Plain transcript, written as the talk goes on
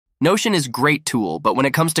Notion is a great tool, but when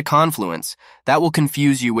it comes to Confluence, that will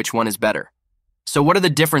confuse you which one is better. So what are the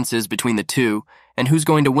differences between the two, and who's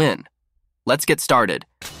going to win? Let's get started.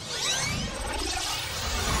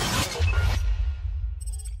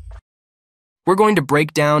 We're going to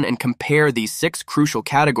break down and compare these 6 crucial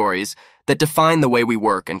categories that define the way we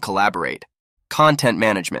work and collaborate. Content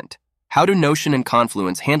management. How do Notion and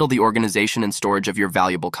Confluence handle the organization and storage of your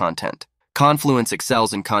valuable content? Confluence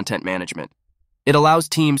excels in content management. It allows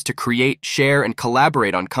teams to create, share, and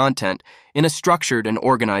collaborate on content in a structured and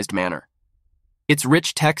organized manner. Its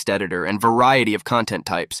rich text editor and variety of content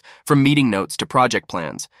types, from meeting notes to project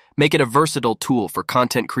plans, make it a versatile tool for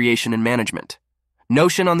content creation and management.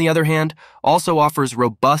 Notion, on the other hand, also offers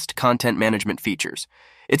robust content management features.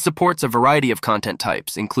 It supports a variety of content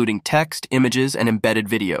types, including text, images, and embedded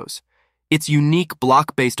videos. Its unique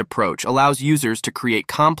block-based approach allows users to create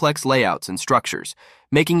complex layouts and structures,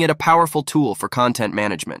 making it a powerful tool for content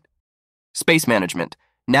management. Space management.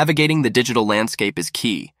 Navigating the digital landscape is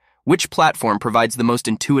key. Which platform provides the most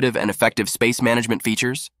intuitive and effective space management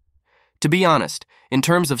features? To be honest, in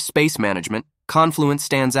terms of space management, Confluence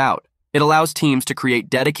stands out. It allows teams to create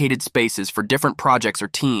dedicated spaces for different projects or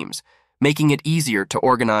teams, making it easier to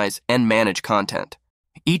organize and manage content.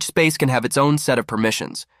 Each space can have its own set of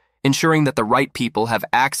permissions, ensuring that the right people have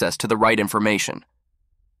access to the right information.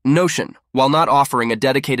 Notion, while not offering a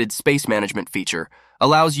dedicated space management feature,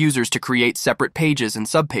 allows users to create separate pages and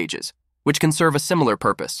subpages, which can serve a similar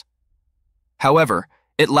purpose. However,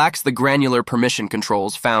 it lacks the granular permission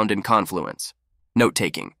controls found in Confluence.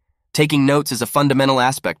 Note-taking. Taking notes is a fundamental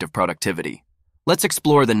aspect of productivity. Let's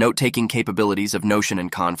explore the note-taking capabilities of Notion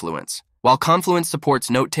and Confluence. While Confluence supports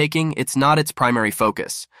note-taking, it's not its primary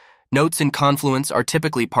focus. Notes in Confluence are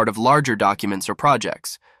typically part of larger documents or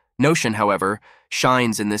projects. Notion, however,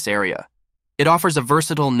 shines in this area. It offers a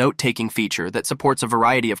versatile note-taking feature that supports a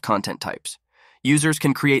variety of content types. Users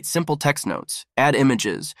can create simple text notes, add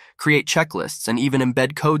images, create checklists, and even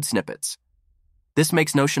embed code snippets. This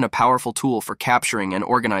makes Notion a powerful tool for capturing and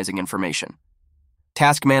organizing information.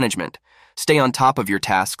 Task management. Stay on top of your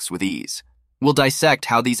tasks with ease. We'll dissect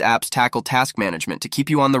how these apps tackle task management to keep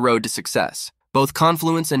you on the road to success. Both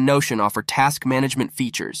Confluence and Notion offer task management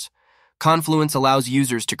features. Confluence allows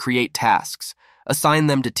users to create tasks, assign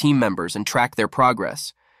them to team members, and track their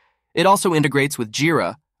progress. It also integrates with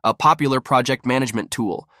Jira, a popular project management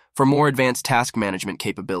tool, for more advanced task management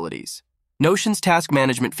capabilities. Notion's task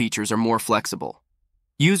management features are more flexible.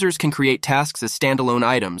 Users can create tasks as standalone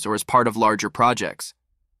items or as part of larger projects.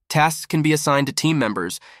 Tasks can be assigned to team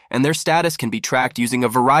members, and their status can be tracked using a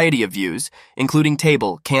variety of views, including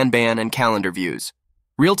table, Kanban, and calendar views.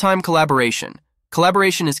 Real-time collaboration.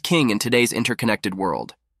 Collaboration is king in today's interconnected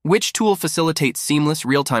world. Which tool facilitates seamless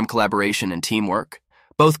real-time collaboration and teamwork?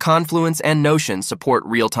 Both Confluence and Notion support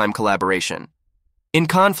real-time collaboration. In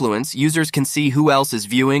Confluence, users can see who else is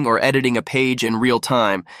viewing or editing a page in real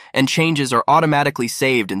time, and changes are automatically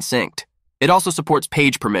saved and synced. It also supports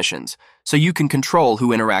page permissions, so you can control who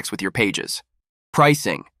interacts with your pages.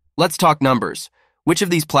 Pricing. Let's talk numbers. Which of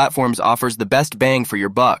these platforms offers the best bang for your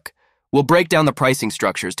buck? We'll break down the pricing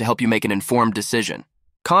structures to help you make an informed decision.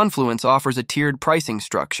 Confluence offers a tiered pricing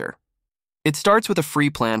structure. It starts with a free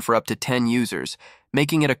plan for up to 10 users,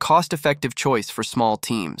 making it a cost-effective choice for small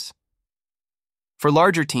teams. For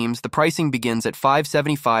larger teams, the pricing begins at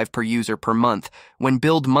 $5.75 per user per month when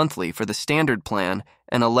billed monthly for the standard plan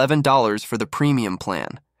and $11 for the premium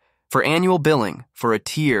plan. For annual billing, for a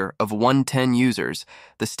tier of 110 users,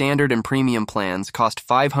 the standard and premium plans cost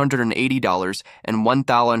 $580 and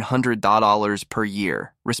 $1,100 per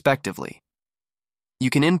year, respectively.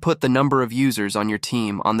 You can input the number of users on your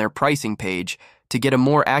team on their pricing page to get a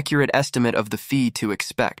more accurate estimate of the fee to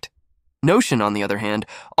expect. Notion, on the other hand,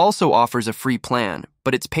 also offers a free plan,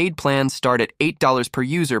 but its paid plans start at $8 per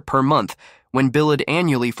user per month when billed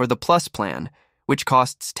annually for the Plus plan, which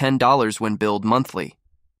costs $10 when billed monthly.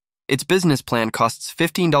 Its business plan costs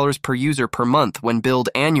 $15 per user per month when billed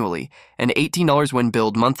annually and $18 when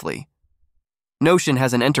billed monthly. Notion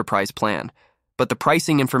has an enterprise plan, but the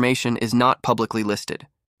pricing information is not publicly listed.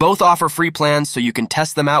 Both offer free plans so you can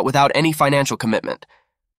test them out without any financial commitment.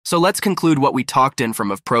 So let's conclude what we talked in from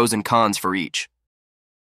of pros and cons for each.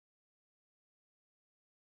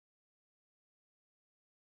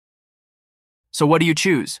 So what do you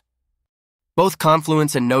choose? Both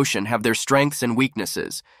Confluence and Notion have their strengths and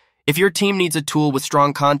weaknesses. If your team needs a tool with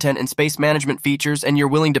strong content and space management features and you're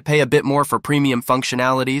willing to pay a bit more for premium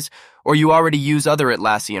functionalities, or you already use other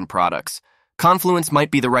Atlassian products, Confluence might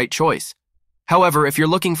be the right choice. However, if you're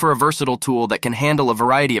looking for a versatile tool that can handle a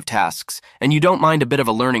variety of tasks and you don't mind a bit of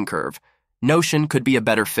a learning curve, Notion could be a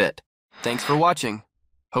better fit. Thanks for watching.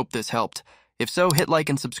 Hope this helped. If so, hit like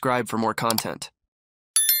and subscribe for more content.